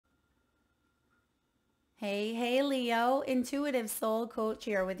Hey, Leo, Intuitive Soul Coach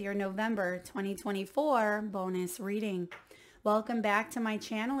here with your November 2024 bonus reading. Welcome back to my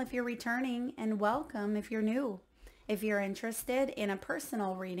channel if you're returning, and welcome if you're new. If you're interested in a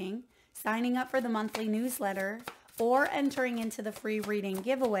personal reading, signing up for the monthly newsletter, or entering into the free reading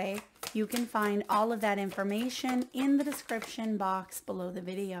giveaway, you can find all of that information in the description box below the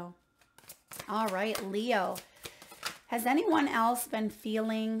video. All right, Leo, has anyone else been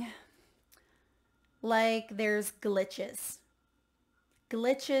feeling like there's glitches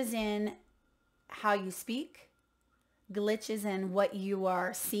in how you speak, glitches in what you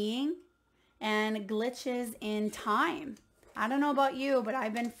are seeing, and glitches in time? I don't know about you, but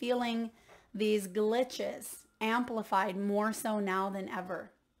I've been feeling these glitches amplified more so now than ever.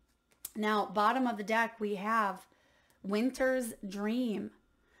 Now, bottom of the deck, we have winter's dream,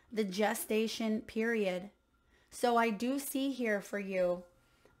 the gestation period. So I do see here for you,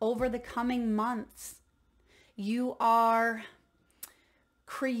 over the coming months, you are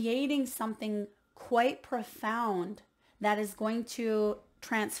creating something quite profound that is going to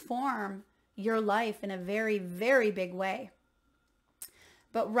transform your life in a very, very big way.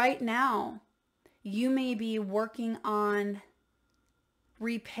 But right now, you may be working on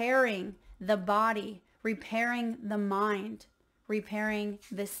repairing the body, repairing the mind, repairing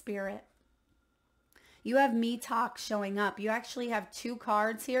the spirit. You have me talk showing up. You actually have two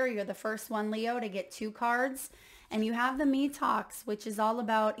cards here. You're the first one, Leo, to get two cards. And you have the me talks, which is all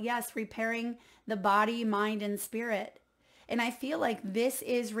about, yes, repairing the body, mind, and spirit. And I feel like this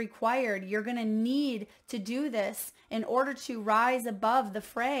is required. You're going to need to do this in order to rise above the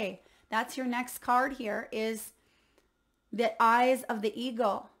fray. That's your next card here, is the eyes of the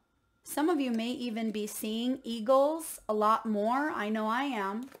eagle. Some of you may even be seeing eagles a lot more. I know I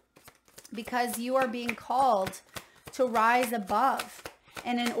am. Because you are being called to rise above.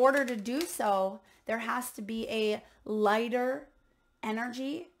 And in order to do so, there has to be a lighter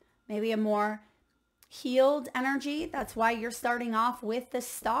energy, maybe a more healed energy. That's why you're starting off with the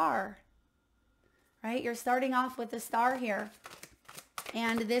star, right? You're starting off with the star here.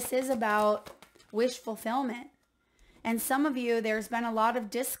 And this is about wish fulfillment. And some of you, there's been a lot of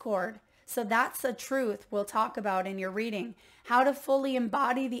discord. So that's the truth we'll talk about in your reading. How to fully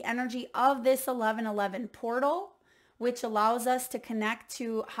embody the energy of this 1111 portal, which allows us to connect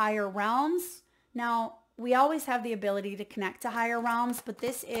to higher realms. Now, we always have the ability to connect to higher realms, but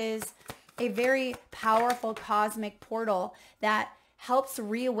this is a very powerful cosmic portal that helps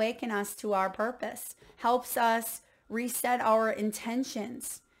reawaken us to our purpose, helps us reset our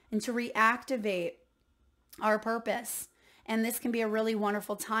intentions, and to reactivate our purpose. And this can be a really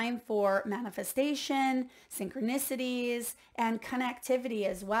wonderful time for manifestation, synchronicities, and connectivity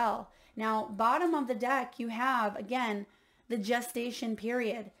as well. Now, bottom of the deck, you have, again, the gestation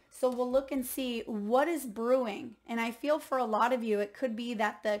period. So we'll look and see what is brewing. And I feel for a lot of you, it could be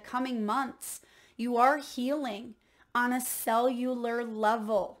that the coming months, you are healing on a cellular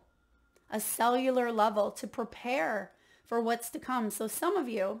level to prepare for what's to come. So some of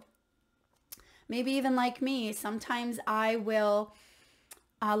you, maybe even like me, sometimes I will,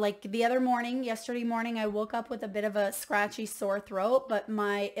 like the other morning, yesterday morning, I woke up with a bit of a scratchy sore throat, but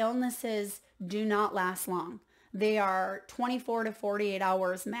my illnesses do not last long. They are 24 to 48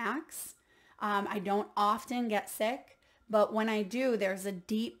 hours max. I don't often get sick, but when I do, there's a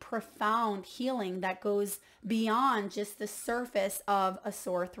deep, profound healing that goes beyond just the surface of a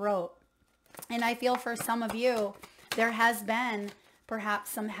sore throat. And I feel for some of you, there has been perhaps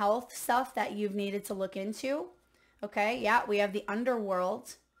some health stuff that you've needed to look into. Okay, yeah, we have the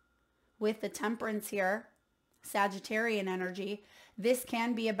underworld with the temperance here, Sagittarian energy. This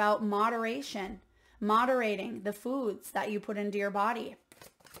can be about moderation, moderating the foods that you put into your body.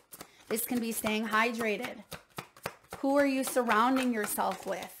 This can be staying hydrated. Who are you surrounding yourself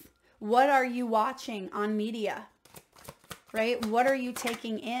with? What are you watching on media? Right? What are you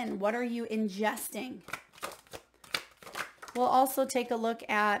taking in? What are you ingesting? We'll also take a look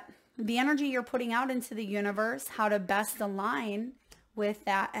at the energy you're putting out into the universe, how to best align with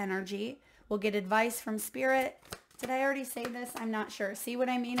that energy. We'll get advice from spirit. Did I already say this? I'm not sure. See what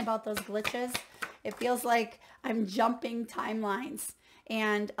I mean about those glitches? It feels like I'm jumping timelines.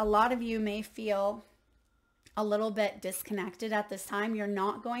 And a lot of you may feel a little bit disconnected at this time. You're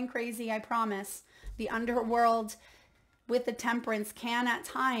not going crazy, I promise. The underworld with the temperance can at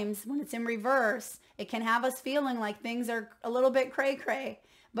times, when it's in reverse, it can have us feeling like things are a little bit cray-cray.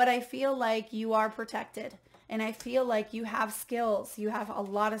 But I feel like you are protected. And I feel like you have skills. You have a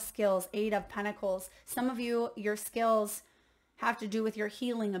lot of skills. 8 of Pentacles. Some of you, your skills have to do with your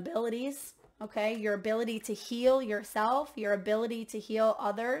healing abilities. Okay, your ability to heal yourself, your ability to heal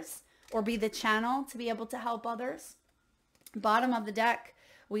others. or be the channel to be able to help others. Bottom of the deck,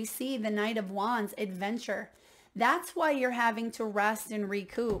 we see the Knight of Wands, adventure. That's why you're having to rest and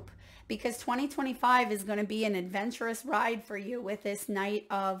recoup, because 2025 is going to be an adventurous ride for you with this Knight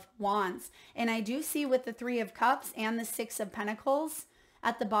of Wands. And I do see with the Three of Cups and the Six of Pentacles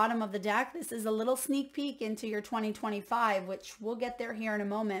at the bottom of the deck, this is a little sneak peek into your 2025, which we'll get there here in a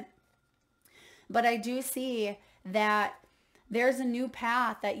moment. But I do see that there's a new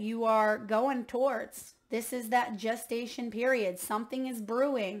path that you are going towards. This is that gestation period. Something is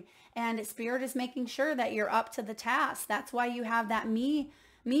brewing, and Spirit is making sure that you're up to the task. That's why you have that me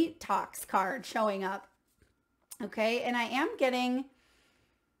talks card showing up. Okay, and I am getting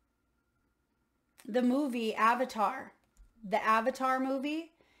the movie Avatar. The Avatar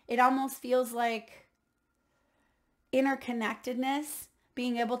movie, it almost feels like interconnectedness,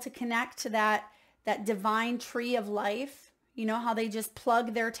 being able to connect to that divine tree of life. You know how they just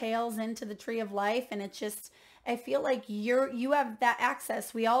plug their tails into the tree of life, and it's just, I feel like you have that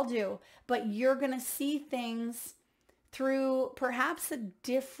access. We all do, but you're going to see things through perhaps a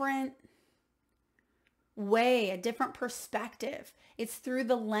different way, a different perspective. It's through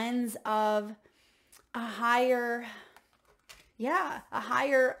the lens of a higher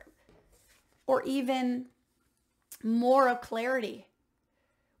or even more of clarity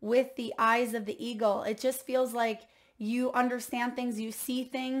with the eyes of the eagle. It just feels like you understand things, you see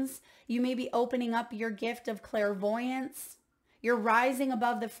things, you may be opening up your gift of clairvoyance. You're rising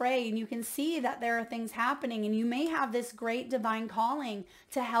above the fray, and you can see that there are things happening, and you may have this great divine calling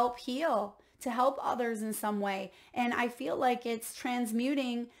to help heal, to help others in some way. And I feel like it's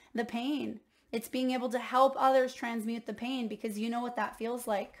transmuting the pain. It's being able to help others transmute the pain, because you know what that feels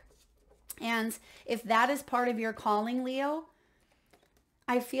like. And if that is part of your calling, Leo,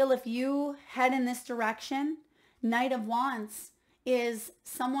 I feel if you head in this direction, Knight of Wands is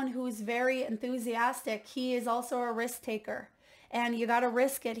someone who's very enthusiastic. He is also a risk taker, and you got to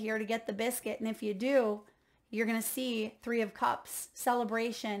risk it here to get the biscuit. And if you do, you're going to see Three of Cups,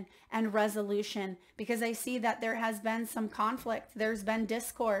 celebration and resolution, because I see that there has been some conflict. There's been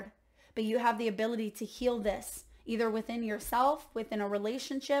discord, but you have the ability to heal this either within yourself, within a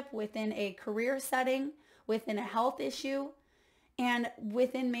relationship, within a career setting, within a health issue, and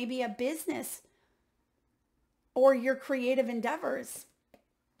within maybe a business or your creative endeavors,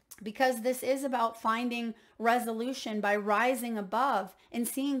 because this is about finding resolution by rising above and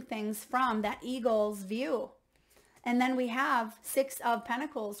seeing things from that eagle's view. And then we have Six of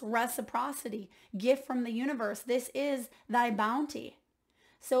Pentacles, reciprocity, gift from the universe. This is thy bounty.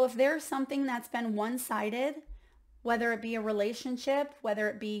 So if there's something that's been one-sided, whether it be a relationship, whether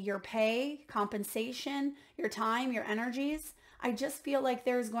it be your pay, compensation, your time, your energies, I just feel like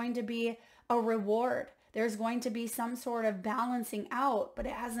there's going to be a reward. There's going to be some sort of balancing out, but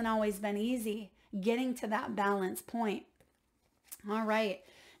it hasn't always been easy getting to that balance point. All right,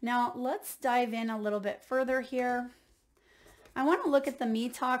 now let's dive in a little bit further here. I want to look at the Me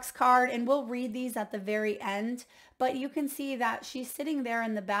Talks card, and we'll read these at the very end, but you can see that she's sitting there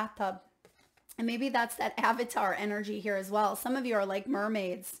in the bathtub, and maybe that's that Avatar energy here as well. Some of you are like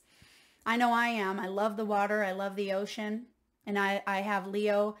mermaids. I know I am. I love the water. I love the ocean, and I have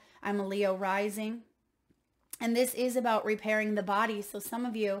Leo. I'm a Leo rising. And this is about repairing the body. So some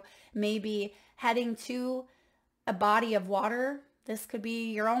of you may be heading to a body of water. This could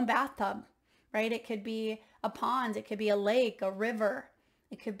be your own bathtub, right? It could be a pond. It could be a lake, a river.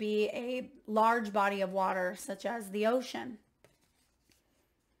 It could be a large body of water, such as the ocean.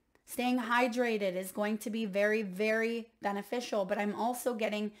 Staying hydrated is going to be very, very beneficial. But I'm also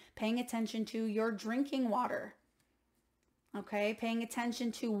paying attention to your drinking water. Okay, paying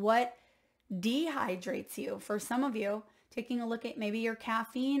attention to what dehydrates you. For some of you, taking a look at maybe your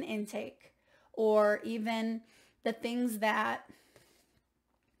caffeine intake, or even the things that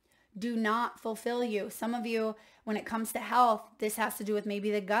do not fulfill you. Some of you, when it comes to health, this has to do with maybe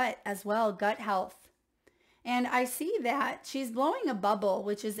the gut as well, gut health. And I see that she's blowing a bubble,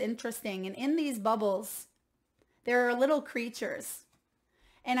 which is interesting. And in these bubbles, there are little creatures.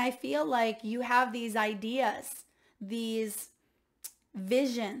 And I feel like you have these ideas, these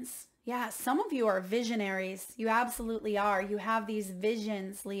visions. Yeah, some of you are visionaries. You absolutely are. You have these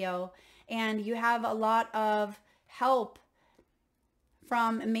visions, Leo, and you have a lot of help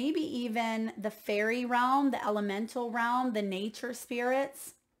from maybe even the fairy realm, the elemental realm, the nature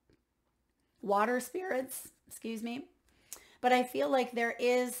spirits, water spirits, excuse me. But I feel like there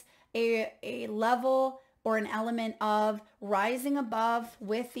is a level or an element of rising above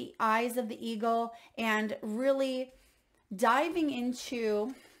with the eyes of the eagle and really diving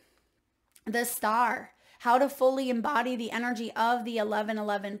into the star. How to fully embody the energy of the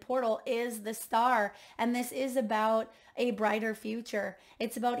 1111 portal is the star. And this is about a brighter future.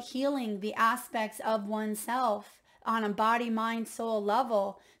 It's about healing the aspects of oneself on a body, mind, soul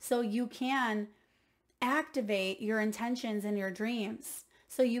level so you can activate your intentions and your dreams.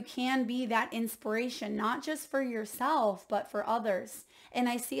 So you can be that inspiration, not just for yourself, but for others. And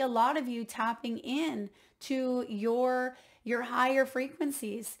I see a lot of you tapping in to your higher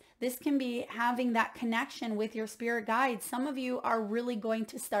frequencies. This can be having that connection with your spirit guides. Some of you are really going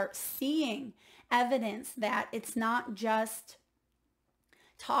to start seeing evidence that it's not just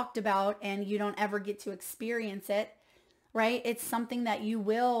talked about and you don't ever get to experience it, right? It's something that you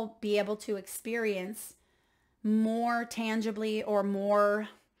will be able to experience more tangibly or more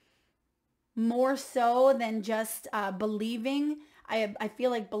so than just believing. I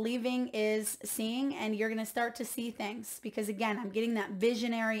feel like believing is seeing, and you're going to start to see things because, again, I'm getting that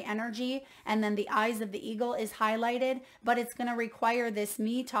visionary energy, and then the eyes of the eagle is highlighted, but it's going to require this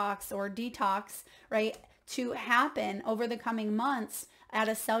me-tox or detox, right, to happen over the coming months at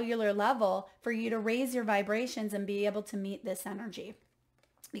a cellular level for you to raise your vibrations and be able to meet this energy.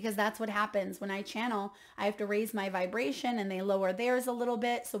 Because that's what happens when I channel. I have to raise my vibration and they lower theirs a little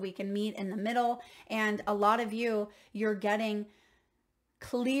bit so we can meet in the middle. And a lot of you, you're getting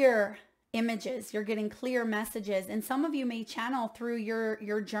clear images, you're getting clear messages. And some of you may channel through your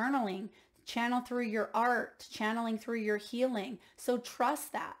journaling, channel through your art, channeling through your healing. So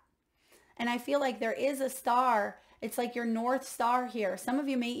trust that. And I feel like there is a star. It's like your north star here. Some of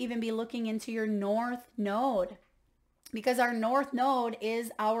you may even be looking into your north node, because our north node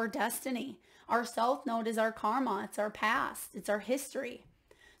is our destiny. Our south node is our karma. It's our past. It's our history.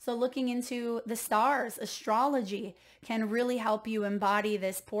 So looking into the stars, astrology can really help you embody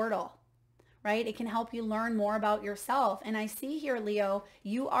this portal, right? It can help you learn more about yourself. And I see here, Leo,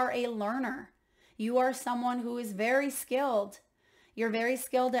 you are a learner. You are someone who is very skilled. You're very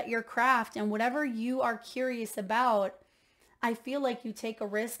skilled at your craft, and whatever you are curious about, I feel like you take a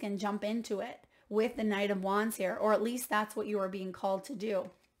risk and jump into it with the Knight of Wands here, or at least that's what you are being called to do.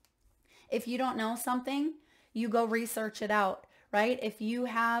 If you don't know something, you go research it out, right? If you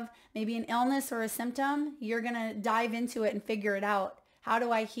have maybe an illness or a symptom, you're going to dive into it and figure it out. How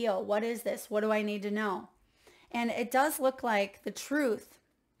do I heal? What is this? What do I need to know? And it does look like the truth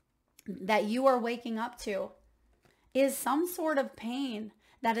that you are waking up to is some sort of pain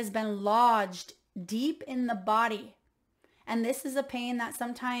that has been lodged deep in the body. And this is a pain that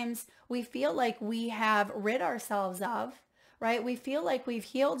sometimes we feel like we have rid ourselves of, right? We feel like we've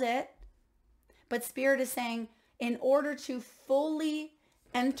healed it. But Spirit is saying, in order to fully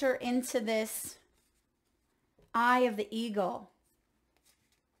enter into this eye of the eagle,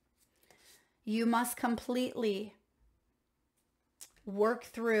 you must completely work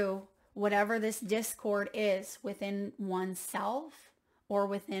through whatever this discord is within oneself or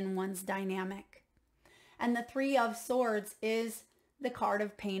within one's dynamic. And the Three of Swords is the card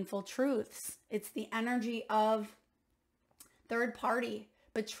of painful truths. It's the energy of third party,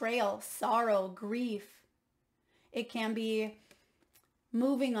 betrayal, sorrow, grief. It can be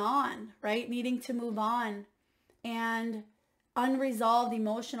moving on, right? Needing to move on, and unresolved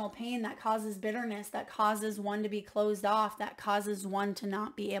emotional pain that causes bitterness, that causes one to be closed off, that causes one to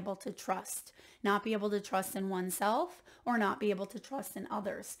not be able to trust in oneself or not be able to trust in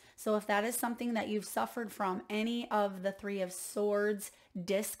others. So if that is something that you've suffered from, any of the Three of Swords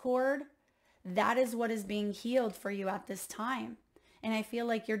discord, that is what is being healed for you at this time. And I feel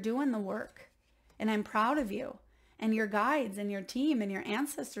like you're doing the work, and I'm proud of you, and your guides and your team and your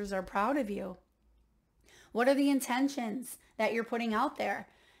ancestors are proud of you. What are the intentions that you're putting out there?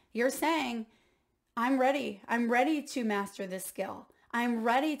 You're saying, I'm ready. I'm ready to master this skill. I'm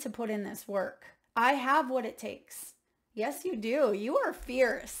ready to put in this work. I have what it takes. Yes, you do. You are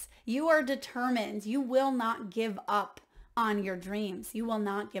fierce. You are determined. You will not give up on your dreams. You will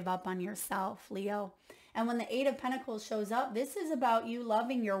not give up on yourself, Leo. And when the Eight of Pentacles shows up, this is about you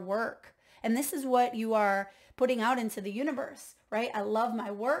loving your work. And this is what you are putting out into the universe, right? I love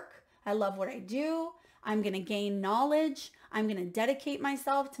my work. I love what I do. I'm going to gain knowledge. I'm going to dedicate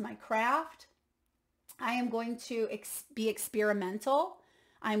myself to my craft. I am going to be experimental.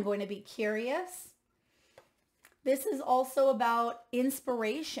 I'm going to be curious. This is also about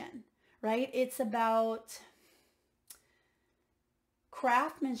inspiration, right? It's about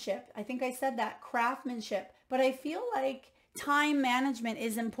craftsmanship. I think I said that, craftsmanship. But I feel like time management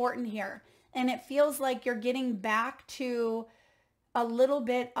is important here. And it feels like you're getting back to a little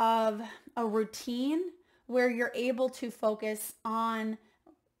bit of a routine where you're able to focus on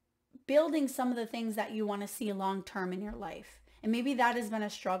building some of the things that you want to see long term in your life. And maybe that has been a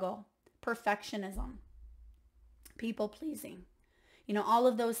struggle. Perfectionism. people pleasing. You know, all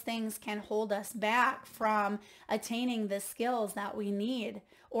of those things can hold us back from attaining the skills that we need,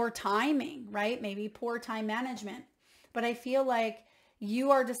 or timing, right? Maybe poor time management. But I feel like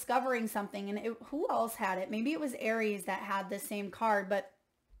you are discovering something, and who else had it? Maybe it was Aries that had the same card, but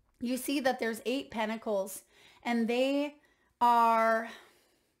you see that there's 8 pentacles, and they are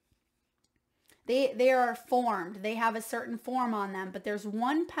formed. They have a certain form on them, but there's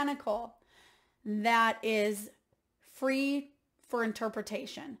one pentacle that is free for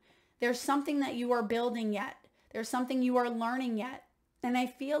interpretation. There's something that you are building yet. There's something you are learning yet. And I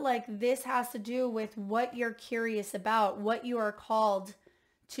feel like this has to do with what you're curious about, what you are called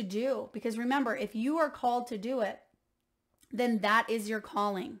to do. Because remember, if you are called to do it, then that is your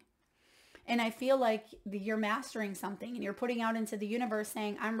calling. And I feel like you're mastering something, and you're putting out into the universe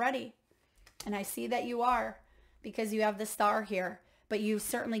saying, I'm ready. And I see that you are, because you have the star here. But you've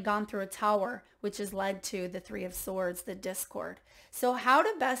certainly gone through a tower, which has led to the 3 of Swords, the discord. So how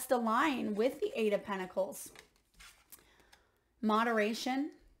to best align with the 8 of Pentacles? Moderation.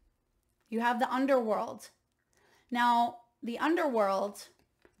 You have the underworld. Now, the underworld,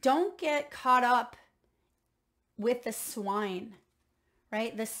 don't get caught up with the swine,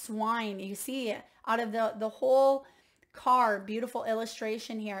 right? The swine. You see out of the whole card, beautiful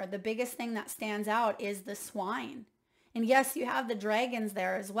illustration here, the biggest thing that stands out is the swine. And yes, you have the dragons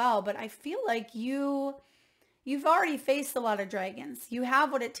there as well, but I feel like you've already faced a lot of dragons. You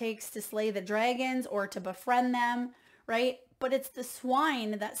have what it takes to slay the dragons or to befriend them, right? But it's the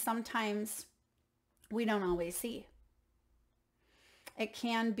swine that sometimes we don't always see. It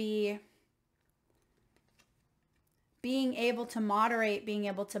can be being able to moderate, being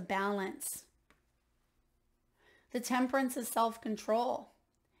able to balance. The temperance is self-control.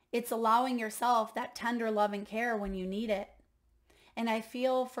 It's allowing yourself that tender love and care when you need it. And I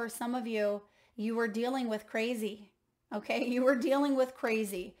feel for some of you, you were dealing with crazy, okay? You were dealing with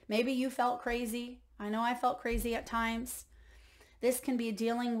crazy. Maybe you felt crazy. I know I felt crazy at times. This can be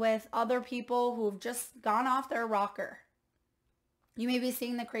dealing with other people who've just gone off their rocker. You may be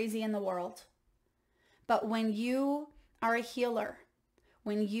seeing the crazy in the world. But when you are a healer,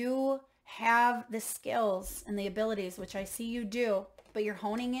 when you have the skills and the abilities, which I see you do, but you're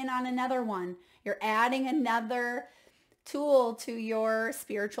honing in on another one. You're adding another tool to your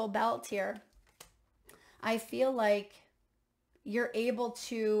spiritual belt here. I feel like you're able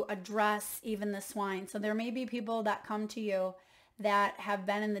to address even the swine. So there may be people that come to you that have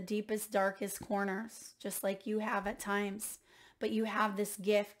been in the deepest, darkest corners, just like you have at times. But you have this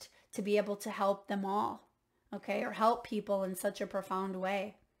gift to be able to help them all, okay? Or help people in such a profound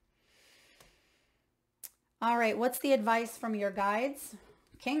way. All right, what's the advice from your guides?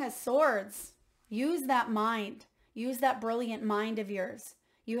 King of Swords. Use that mind. Use that brilliant mind of yours.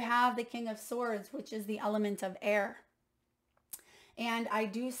 You have the King of Swords, which is the element of air. And I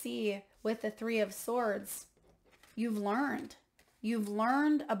do see with the 3 of Swords, you've learned. You've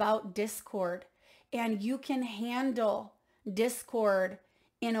learned about discord, and you can handle discord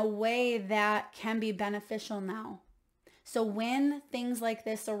in a way that can be beneficial now. So when things like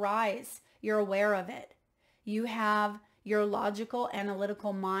this arise, you're aware of it. You have your logical,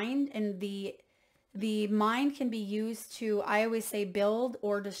 analytical mind, and the mind can be used to, I always say, build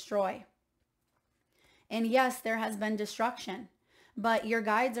or destroy. And yes, there has been destruction, but your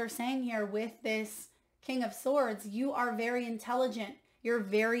guides are saying here with this King of Swords, you are very intelligent, you're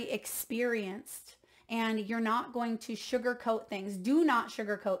very experienced, and you're not going to sugarcoat things. Do not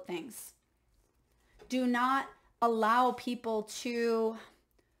sugarcoat things. Do not allow people to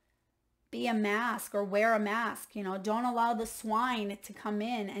be a mask or wear a mask. You know, don't allow the swine to come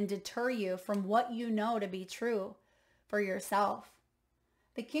in and deter you from what you know to be true for yourself.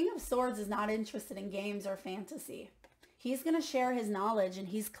 The King of Swords is not interested in games or fantasy. He's going to share his knowledge, and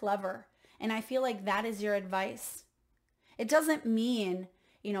he's clever. And I feel like that is your advice. It doesn't mean,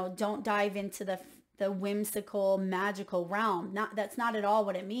 you know, don't dive into the whimsical, magical realm. That's not at all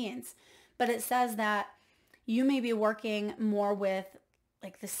what it means. But it says that you may be working more with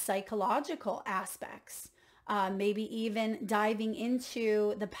like the psychological aspects, maybe even diving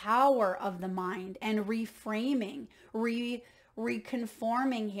into the power of the mind and reframing,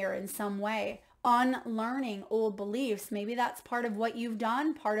 reconforming here in some way, unlearning old beliefs. Maybe that's part of what you've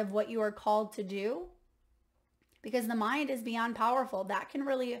done, part of what you are called to do, because the mind is beyond powerful. That can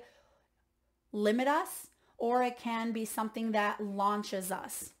really limit us, or it can be something that launches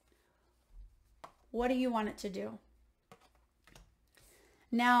us. What do you want it to do?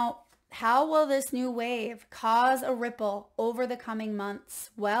 Now, how will this new wave cause a ripple over the coming months,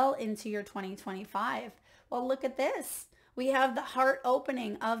 well into your 2025? Well, look at this. We have the heart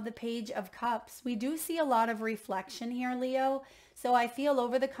opening of the Page of Cups. We do see a lot of reflection here, Leo. So I feel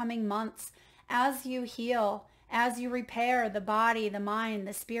over the coming months, as you heal, as you repair the body, the mind,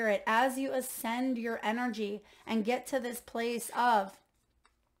 the spirit, as you ascend your energy and get to this place of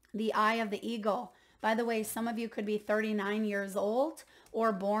the eye of the eagle. By the way, some of you could be 39 years old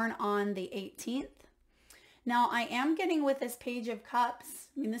or born on the 18th. Now, I am getting with this Page of Cups.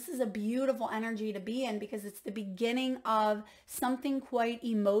 I mean, this is a beautiful energy to be in because it's the beginning of something quite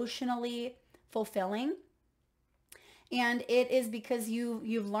emotionally fulfilling. And it is because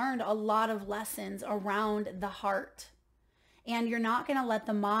you've learned a lot of lessons around the heart. And you're not going to let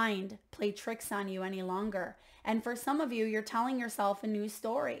the mind play tricks on you any longer. And for some of you, you're telling yourself a new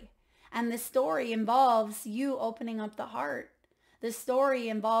story. And this story involves you opening up the heart. The story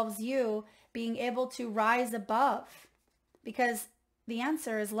involves you being able to rise above, because the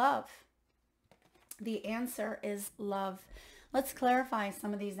answer is love. The answer is love. Let's clarify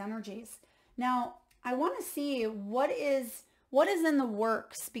some of these energies. Now, I want to see what is in the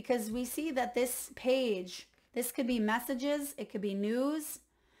works, because we see that this page, this could be messages, it could be news,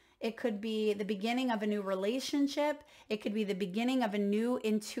 it could be the beginning of a new relationship, it could be the beginning of a new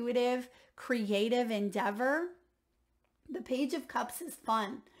intuitive, creative endeavor. The Page of Cups is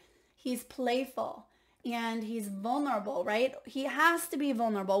fun. He's playful and he's vulnerable, right? He has to be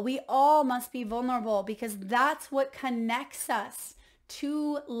vulnerable. We all must be vulnerable because that's what connects us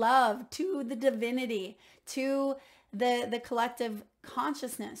to love, to the divinity, to the collective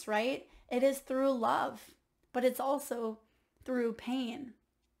consciousness, right? It is through love, but it's also through pain.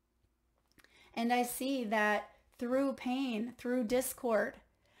 And I see that through pain, through discord,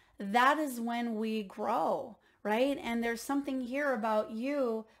 that is when we grow, right? And there's something here about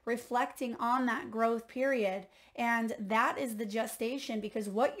you reflecting on that growth period. And that is the gestation, because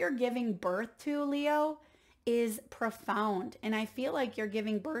what you're giving birth to, Leo, is profound. And I feel like you're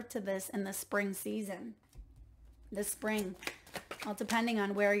giving birth to this in the spring season. The spring, well, depending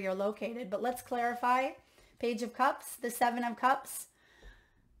on where you're located. But let's clarify. Page of Cups, the Seven of Cups.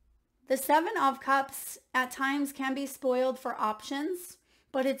 The Seven of Cups at times can be spoiled for options,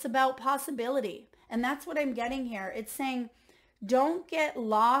 but it's about possibility. And that's what I'm getting here. It's saying, don't get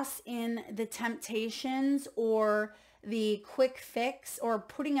lost in the temptations or the quick fix or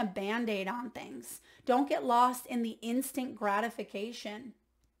putting a Band-Aid on things. Don't get lost in the instant gratification,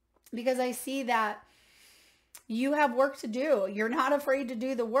 because I see that you have work to do. You're not afraid to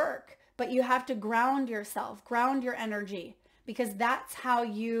do the work, but you have to ground yourself, ground your energy, because that's how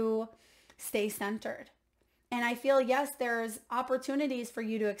you stay centered. And I feel, yes, there's opportunities for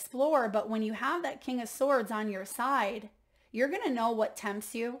you to explore, but when you have that King of Swords on your side, you're going to know what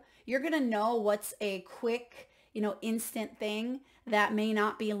tempts you. You're going to know what's a quick, instant thing that may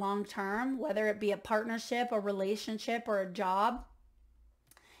not be long-term, whether it be a partnership, a relationship, or a job.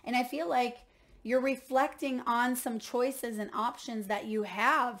 And I feel like you're reflecting on some choices and options that you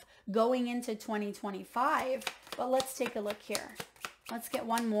have going into 2025. But let's take a look here. Let's get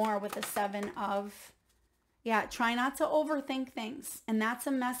one more with the Seven of... Yeah, try not to overthink things. And that's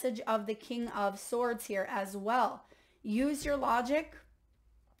a message of the King of Swords here as well. Use your logic,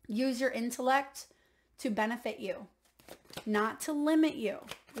 use your intellect to benefit you, not to limit you.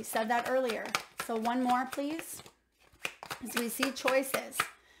 We said that earlier. So one more, please. As we see choices.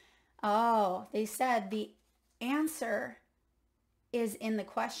 Oh, they said the answer is in the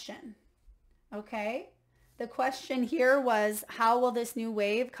question. Okay? The question here was, how will this new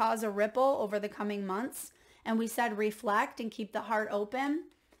wave cause a ripple over the coming months? And we said reflect and keep the heart open.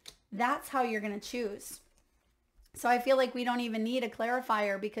 That's how you're going to choose. So I feel like we don't even need a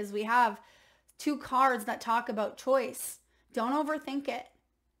clarifier, because we have two cards that talk about choice. Don't overthink it.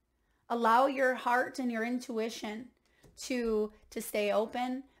 Allow your heart and your intuition to stay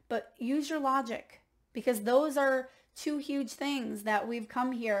open, but use your logic, because those are two huge things that we've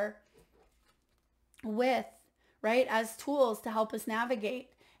come here with, right, as tools to help us navigate.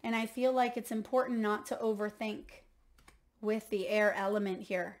 And I feel like it's important not to overthink with the air element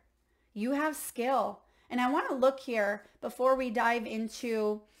here. You have skill. And I want to look here before we dive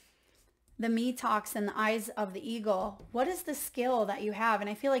into the me talks and the eyes of the eagle. What is the skill that you have? And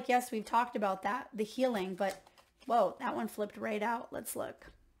I feel like, yes, we've talked about that, the healing, but whoa, that one flipped right out. Let's look.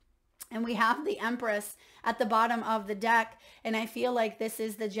 And we have the Empress at the bottom of the deck. And I feel like this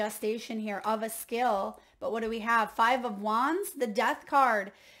is the gestation here of a skill. But what do we have? Five of Wands, the Death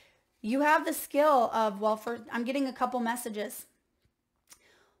card. You have the skill of, well, I'm getting a couple messages.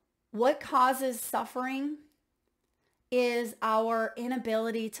 What causes suffering is our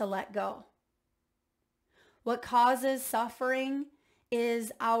inability to let go. What causes suffering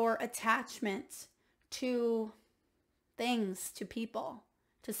is our attachment to things, to people,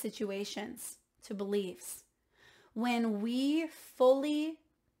 to situations, to beliefs. When we fully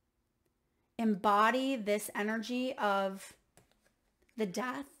embody this energy of the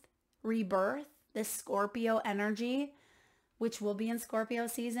death, rebirth, this Scorpio energy, which will be in Scorpio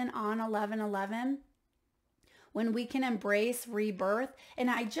season on 11/11, when we can embrace rebirth. And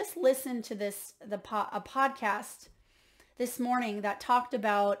I just listened to a podcast this morning that talked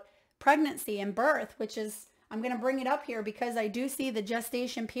about pregnancy and birth, which is, I'm going to bring it up here because I do see the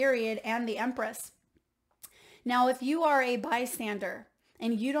gestation period and the Empress. Now, if you are a bystander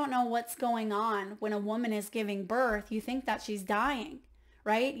and you don't know what's going on when a woman is giving birth, you think that she's dying,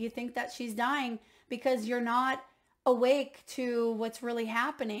 right? You think that she's dying because you're not awake to what's really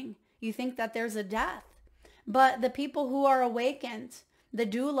happening. You think that there's a death. But the people who are awakened, the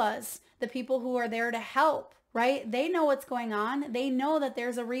doulas, the people who are there to help, right? They know what's going on. They know that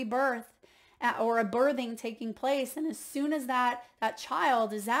there's a rebirth or a birthing taking place. And as soon as that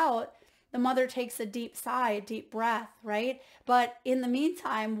child is out, the mother takes a deep sigh, a deep breath, right? But in the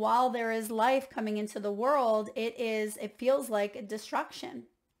meantime, while there is life coming into the world, it feels like a destruction.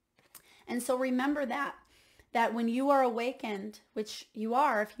 And so remember that when you are awakened, which you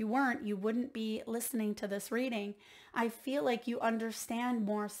are, if you weren't, you wouldn't be listening to this reading. I feel like you understand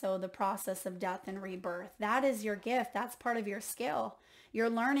more so the process of death and rebirth. That is your gift. That's part of your skill. You're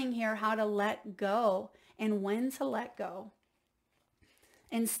learning here how to let go and when to let go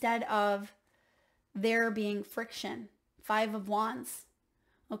instead of there being friction. 5 of Wands.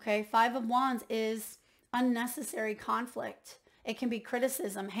 Okay, 5 of Wands is unnecessary conflict. It can be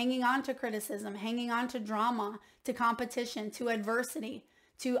criticism, hanging on to drama, to competition, to adversity,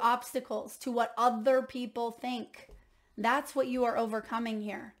 to obstacles, to what other people think. That's what you are overcoming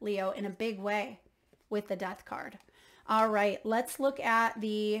here, Leo, in a big way with the Death card. All right, let's look at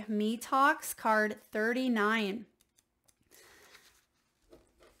the Me Talks card 39.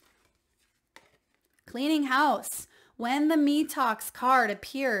 Cleaning house. When the Me Talks card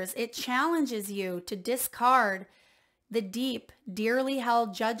appears, it challenges you to discard the deep, dearly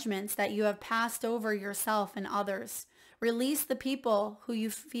held judgments that you have passed over yourself and others. Release the people who you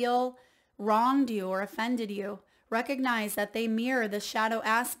feel wronged you or offended you. Recognize that they mirror the shadow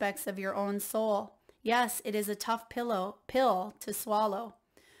aspects of your own soul. Yes, it is a tough pill to swallow.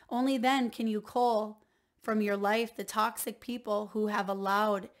 Only then can you cull from your life the toxic people who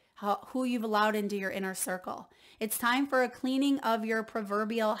you've allowed into your inner circle. It's time for a cleaning of your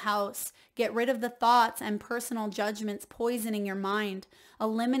proverbial house. Get rid of the thoughts and personal judgments poisoning your mind.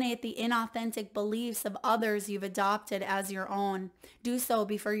 Eliminate the inauthentic beliefs of others you've adopted as your own. Do so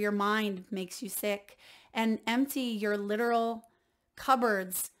before your mind makes you sick. And empty your literal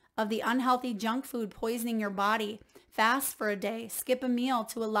cupboards of the unhealthy junk food poisoning your body. Fast for a day. Skip a meal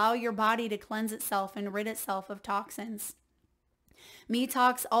to allow your body to cleanse itself and rid itself of toxins. Me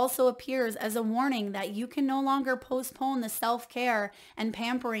Talks also appears as a warning that you can no longer postpone the self-care and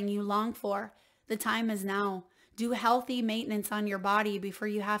pampering you long for. The time is now. Do healthy maintenance on your body before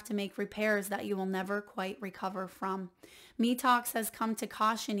you have to make repairs that you will never quite recover from. Me Talks has come to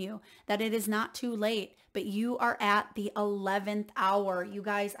caution you that it is not too late, but you are at the 11th hour. You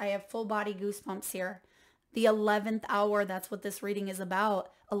guys, I have full body goosebumps here. The 11th hour, that's what this reading is about.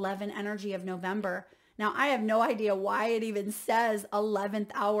 11 energy of November. Now, I have no idea why it even says 11th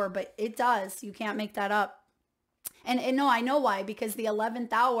hour, but it does. You can't make that up. And no, I know why, because the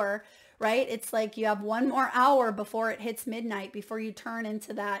 11th hour, right? It's like you have one more hour before it hits midnight, before you turn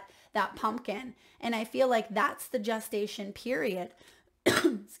into that pumpkin. And I feel like that's the gestation period.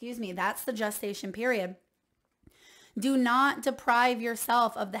 Excuse me, that's the gestation period. Do not deprive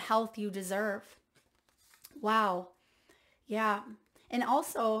yourself of the health you deserve. Wow. Yeah. And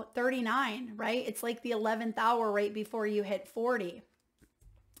also 39, right? It's like the 11th hour right before you hit 40.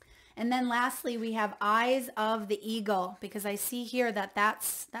 And then lastly, we have Eyes of the Eagle, because I see here that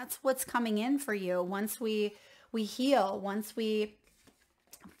that's what's coming in for you once we heal, once we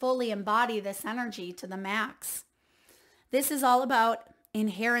fully embody this energy to the max. This is all about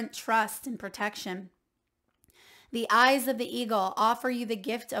inherent trust and protection. The eyes of the eagle offer you the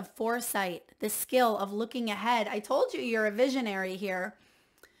gift of foresight, the skill of looking ahead. I told you you're a visionary here.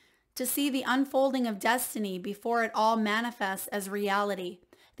 To see the unfolding of destiny before it all manifests as reality.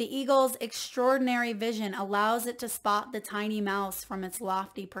 The eagle's extraordinary vision allows it to spot the tiny mouse from its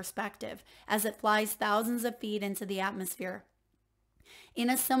lofty perspective as it flies thousands of feet into the atmosphere. In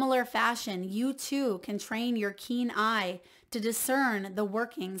a similar fashion, you too can train your keen eye to discern the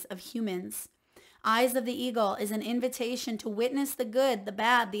workings of humans. Eyes of the Eagle is an invitation to witness the good, the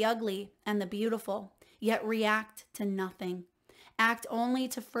bad, the ugly, and the beautiful, yet react to nothing. Act only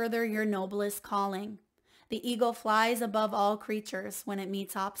to further your noblest calling. The eagle flies above all creatures when it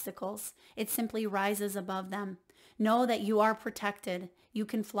meets obstacles. It simply rises above them. Know that you are protected. You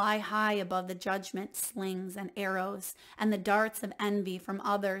can fly high above the judgment, slings, and arrows, and the darts of envy from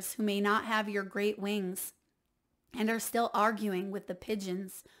others who may not have your great wings and are still arguing with the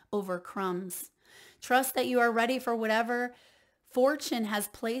pigeons over crumbs. Trust that you are ready for whatever fortune has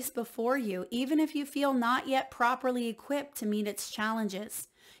placed before you, even if you feel not yet properly equipped to meet its challenges.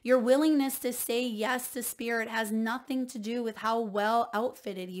 Your willingness to say yes to spirit has nothing to do with how well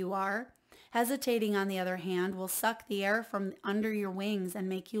outfitted you are. Hesitating, on the other hand, will suck the air from under your wings and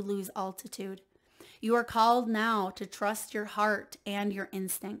make you lose altitude. You are called now to trust your heart and your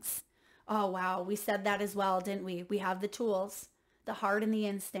instincts. Oh, wow. We said that as well, didn't we? We have the tools, the heart and the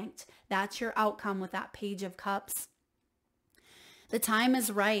instinct. That's your outcome with that Page of Cups. The time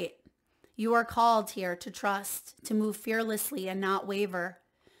is right. You are called here to trust, to move fearlessly and not waver.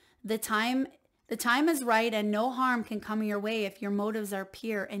 The time is right, and no harm can come your way if your motives are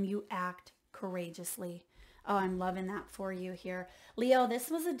pure and you act courageously. Oh, I'm loving that for you here. Leo,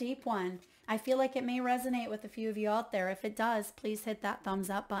 this was a deep one. I feel like it may resonate with a few of you out there. If it does, please hit that thumbs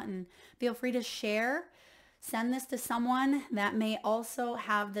up button. Feel free to share. Send this to someone that may also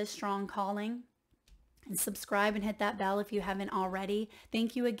have this strong calling. And subscribe and hit that bell if you haven't already.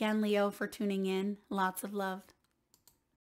 Thank you again, Leo, for tuning in. Lots of love.